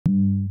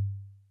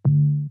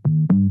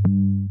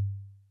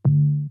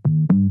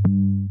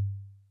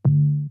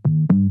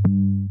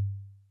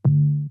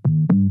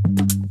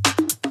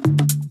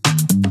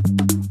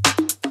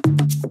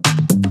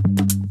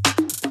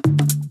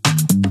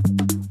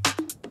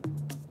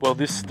Well,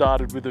 this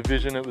started with a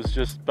vision. It was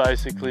just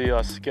basically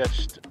I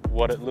sketched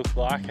what it looked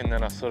like, and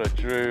then I sort of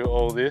drew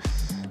all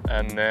this,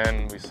 and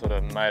then we sort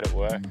of made it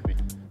work. We,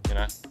 you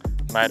know,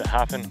 made it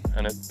happen,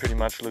 and it pretty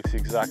much looks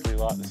exactly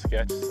like the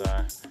sketch. So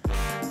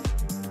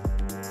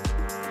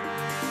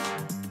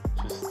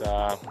just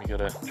we got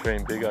to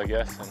dream big, I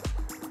guess, and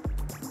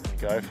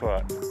go for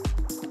it.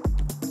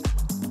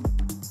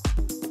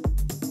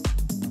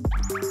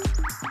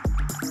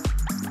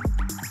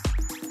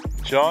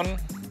 John,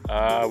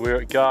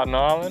 we're at Garden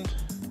Island.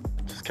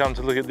 Just come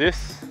to look at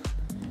this.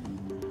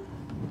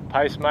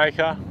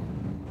 Pacemaker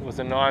was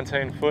a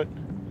 19-foot.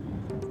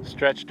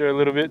 Stretched her a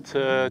little bit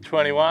to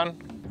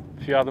 21.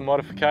 A few other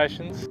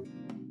modifications.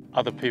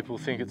 Other people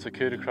think it's a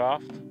coup de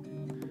craft,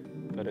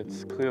 but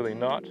it's clearly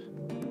not.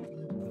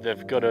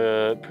 They've got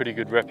a pretty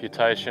good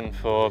reputation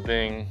for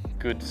being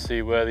good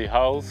seaworthy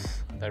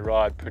hulls. They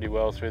ride pretty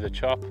well through the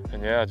chop,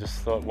 and yeah, I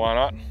just thought, why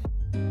not?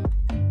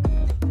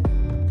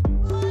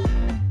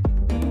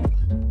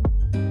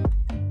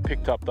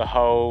 Picked up the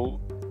hull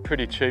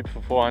pretty cheap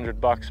for 400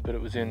 bucks, but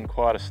it was in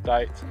quite a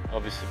state.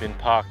 Obviously been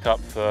parked up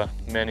for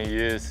many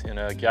years in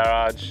a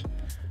garage.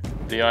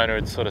 The owner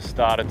had sort of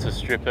started to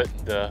strip it.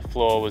 The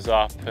floor was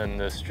up and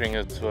the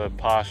stringers were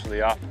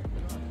partially up,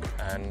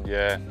 and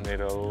yeah,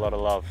 needed a lot of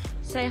love.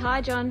 Say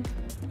hi, John.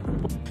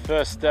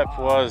 First step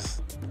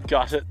was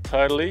gut it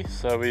totally.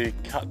 So we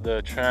cut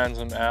the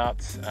transom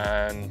out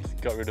and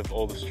got rid of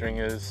all the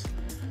stringers.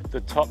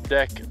 The top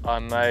deck I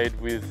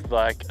made with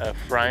like a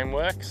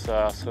framework, so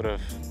I sort of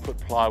put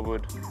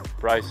plywood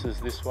braces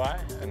this way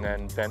and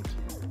then bent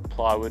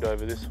plywood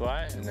over this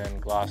way and then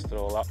glassed it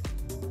all up.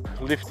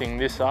 Lifting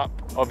this up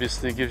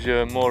obviously gives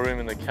you more room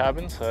in the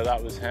cabin, so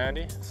that was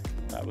handy.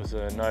 That was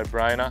a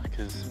no-brainer,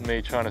 because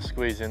me trying to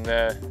squeeze in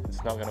there,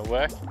 it's not going to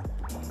work.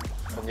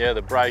 And yeah,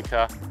 the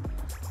breaker,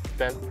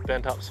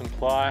 bent up some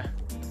ply,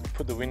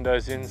 put the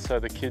windows in so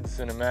the kids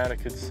and Amanda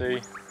could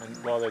see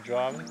while they're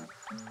driving.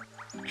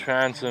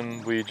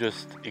 Transom, we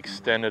just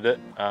extended it.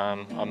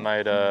 I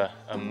made a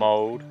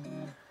mould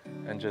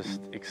and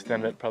just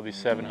extended it probably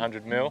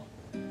 700 mil.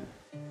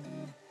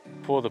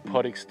 For the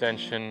pod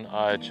extension,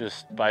 I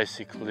just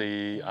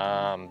basically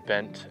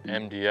bent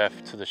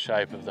MDF to the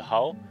shape of the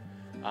hull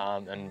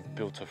and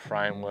built a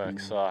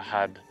framework. So I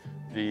had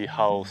the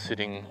hull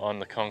sitting on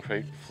the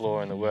concrete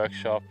floor in the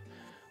workshop,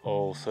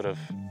 all sort of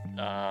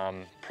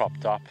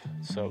propped up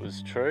so it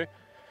was true.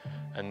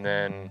 And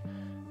then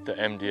the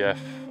MDF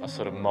I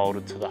sort of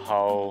moulded to the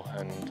hull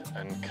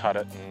and cut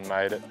it and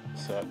made it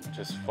so it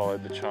just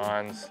followed the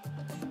chines.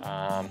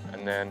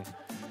 And then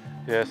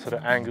yeah, sort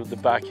of angled the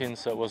back in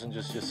so it wasn't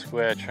just your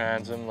square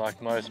transom like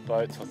most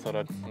boats. I thought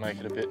I'd make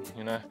it a bit,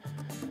 you know,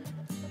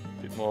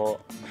 a bit more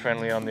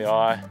friendly on the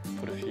eye,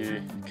 put a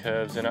few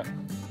curves in it.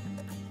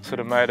 Sort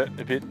of made it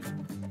a bit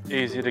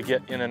easier to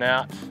get in and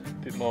out,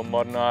 a bit more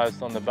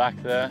modernised on the back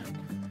there.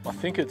 I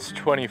think it's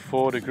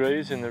 24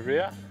 degrees in the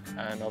rear,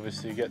 and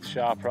obviously it gets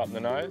sharper up the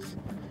nose.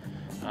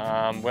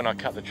 When I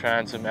cut the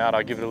transom out,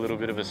 I give it a little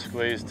bit of a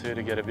squeeze too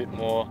to get a bit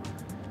more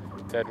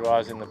dead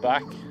rise in the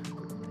back.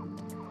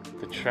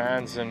 The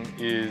transom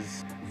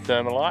is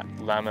Thermo-lite,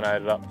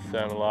 laminated up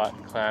Thermo-lite,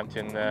 clamped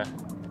in there.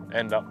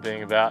 End up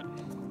being about,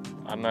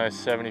 I don't know,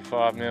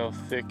 75 mil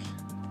thick.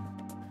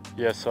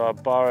 Yeah, so I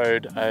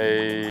borrowed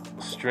a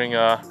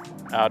stringer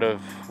out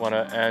of one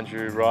of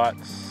Andrew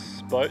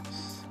Wright's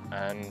boats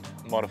and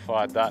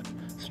modified that,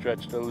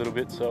 stretched it a little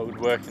bit so it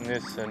would work in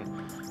this, and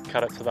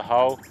cut it to the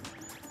hull.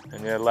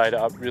 And yeah, laid it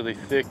up really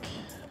thick.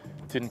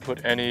 Didn't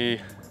put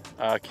any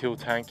kill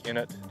tank in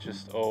it,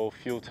 just all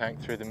fuel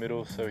tank through the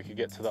middle so we could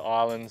get to the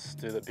islands,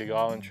 do the big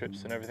island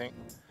trips and everything.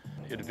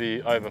 It'd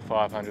be over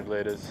 500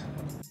 litres.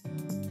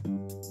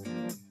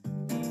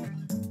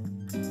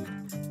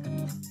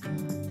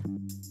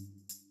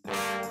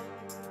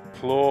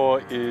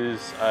 Floor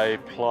is a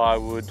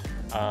plywood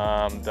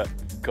that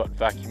got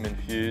vacuum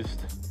infused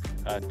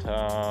at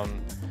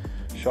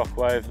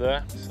Shockwave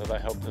there, so they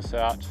helped us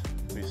out.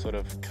 We sort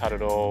of cut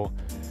it all,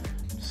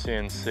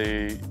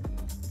 CNC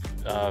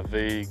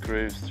V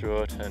grooves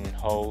through it and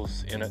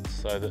holes in it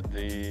so that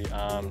the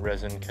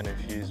resin can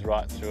infuse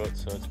right through it,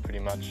 so it's pretty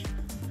much,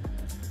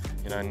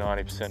 you know,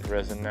 90%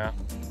 resin now.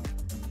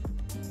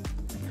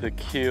 The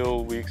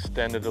keel we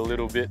extended a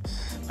little bit.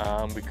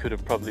 We could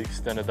have probably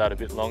extended that a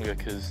bit longer,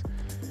 because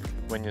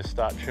when you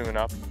start trimming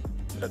up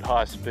at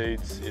high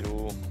speeds,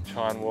 it'll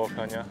try and walk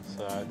on you,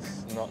 so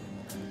it's not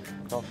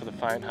for the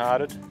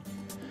faint-hearted.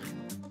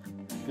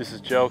 This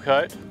is gel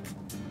coat,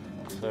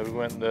 so we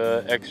went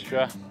the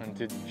extra and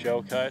did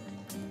gel coat.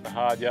 The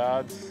hard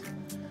yards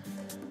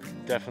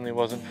definitely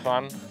wasn't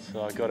fun,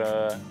 so I got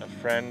a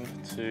friend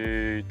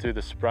to do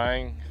the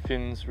spraying,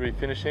 fins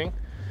refinishing,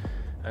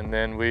 and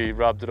then we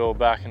rubbed it all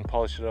back and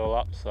polished it all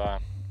up, so a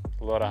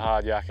lot of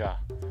hard yakka,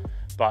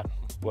 but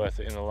worth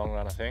it in the long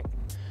run, I think.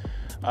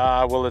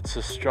 Well, it's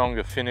a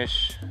stronger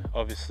finish,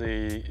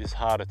 obviously is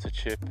harder to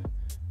chip,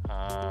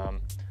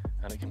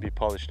 and it can be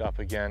polished up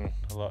again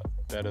a lot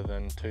better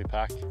than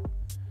 2-pack.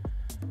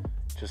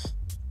 Just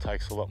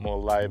takes a lot more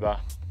labour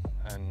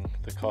and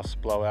the costs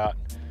blow out.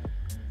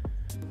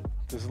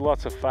 There's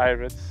lots of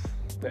favourites.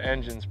 The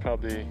engine's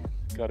probably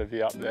got to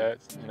be up there,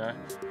 you know.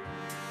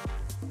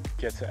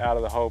 Gets it out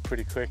of the hole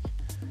pretty quick.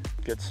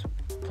 Gets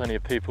plenty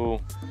of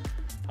people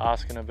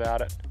asking about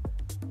it.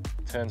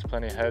 Turns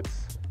plenty of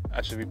heads.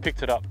 Actually, we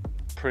picked it up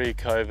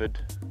pre-COVID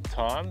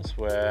times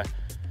where,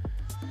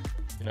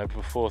 you know,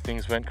 before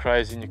things went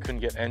crazy and you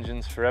couldn't get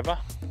engines forever.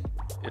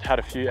 It had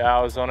a few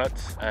hours on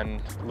it and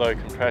low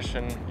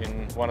compression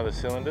in one of the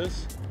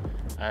cylinders,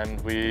 and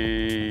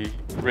we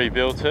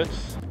rebuilt it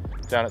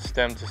down at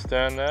stem to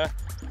stern there,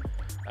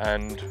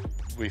 and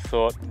we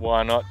thought,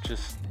 why not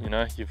just, you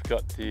know, you've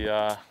got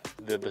the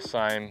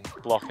same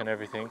block and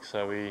everything,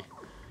 so we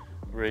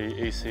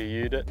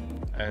re-ECU'd it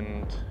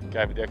and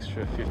gave it the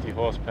extra 50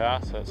 horsepower,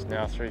 so it's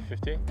now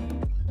 350.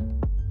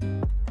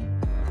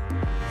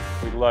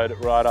 We load it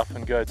right up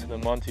and go to the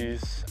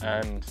Monties,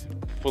 and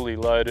fully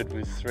loaded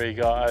with 3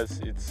 guys,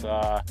 it's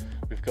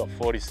we've got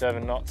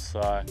 47 knots,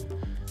 so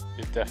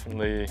it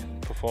definitely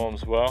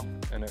performs well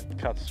and it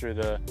cuts through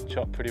the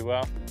chop pretty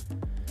well.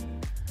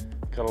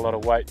 Got a lot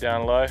of weight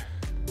down low.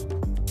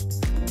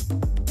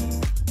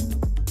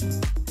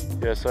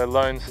 Yeah, so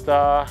Lone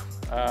Star,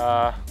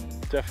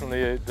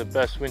 definitely the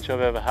best winch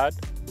I've ever had.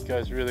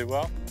 Goes really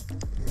well.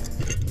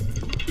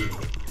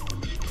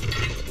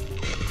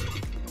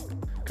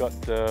 Got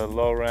the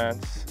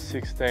Lowrance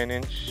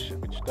 16-inch,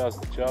 which does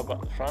the job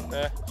up the front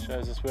there,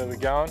 shows us where we're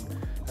going,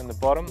 and the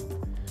bottom.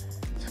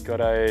 It's got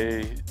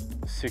a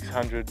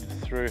 600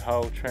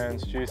 through-hole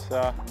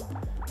transducer.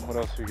 What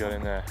else we got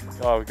in there?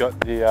 Oh, we've got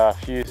the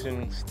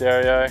Fusion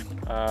stereo.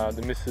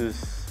 The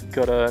missus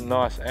got a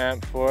nice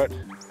amp for it,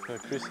 for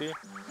Chrissy,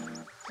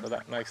 so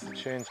that makes the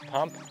tunes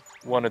pump.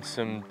 Wanted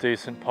some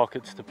decent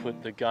pockets to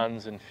put the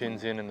guns and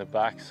fins in the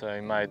back, so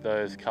we made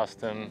those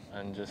custom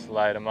and just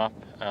laid them up.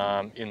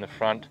 In the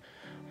front,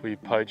 we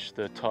poached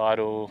the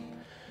Tidal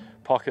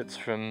pockets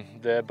from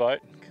their boat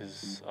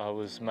because I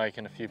was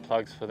making a few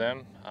plugs for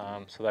them,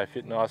 so they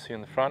fit nicely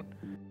in the front.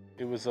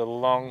 It was a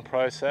long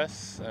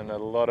process and a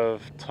lot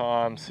of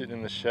time sitting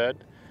in the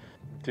shed.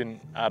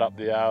 Didn't add up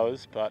the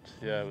hours, but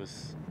yeah,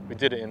 we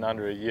did it in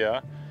under a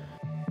year.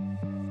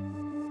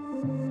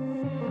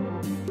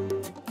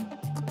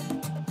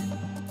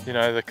 You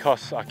know, the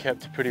costs I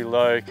kept pretty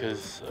low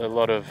because a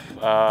lot of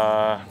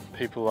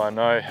people I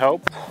know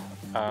helped,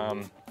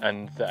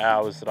 and the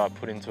hours that I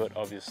put into it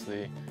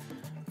obviously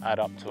add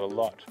up to a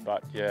lot,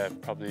 but yeah,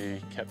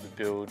 probably kept the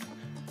build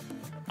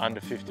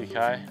under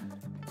 50k.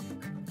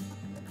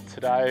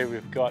 Today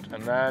we've got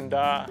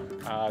Amanda,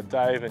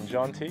 Dave and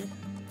Jonty,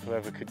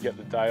 whoever could get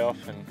the day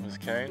off and was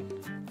keen.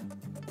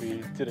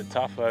 We did it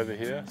tough over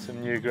here,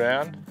 some new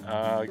ground.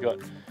 We got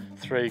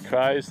 3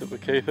 crays that were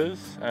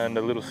keepers and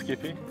a little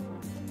skippy.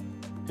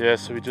 Yeah,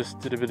 so we just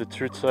did a bit of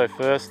Truzzo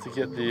first to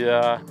get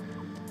the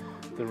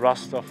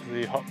rust off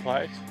the hot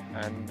plate,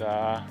 and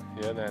yeah,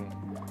 then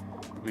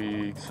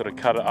we sort of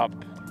cut it up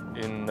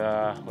in,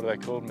 what are they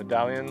called,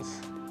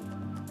 medallions,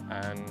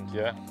 and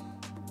yeah,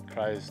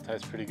 crays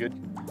taste pretty good.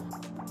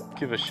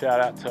 Give a shout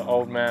out to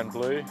Old Man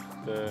Blue,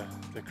 the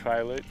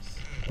cray loops.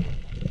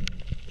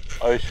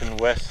 Ocean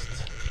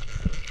West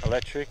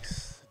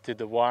Electrics did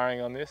the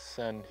wiring on this,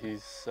 and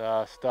he's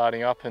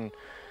starting up and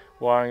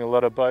wiring a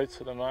lot of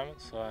boats at the moment,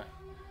 so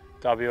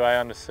WA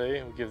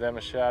Undersea, we'll give them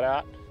a shout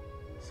out.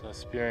 It's a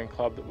spearing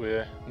club that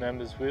we're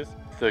members with.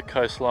 The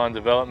coastline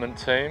development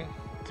team,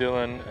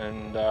 Dylan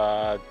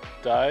and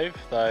Dave,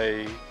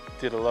 they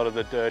did a lot of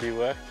the dirty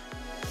work.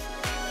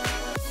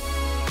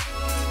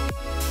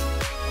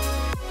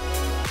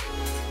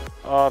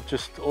 I've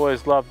just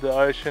always loved the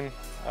ocean,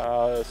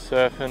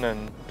 surfing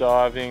and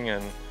diving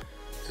and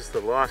just the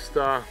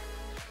lifestyle.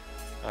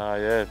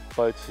 Yeah,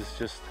 boats is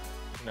just,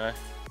 you know,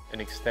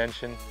 an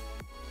extension.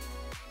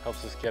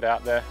 Helps us get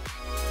out there.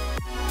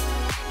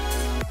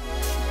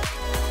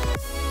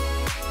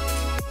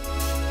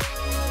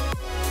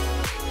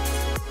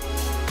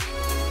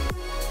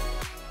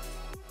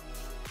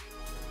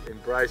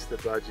 Embrace the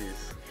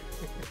budgies.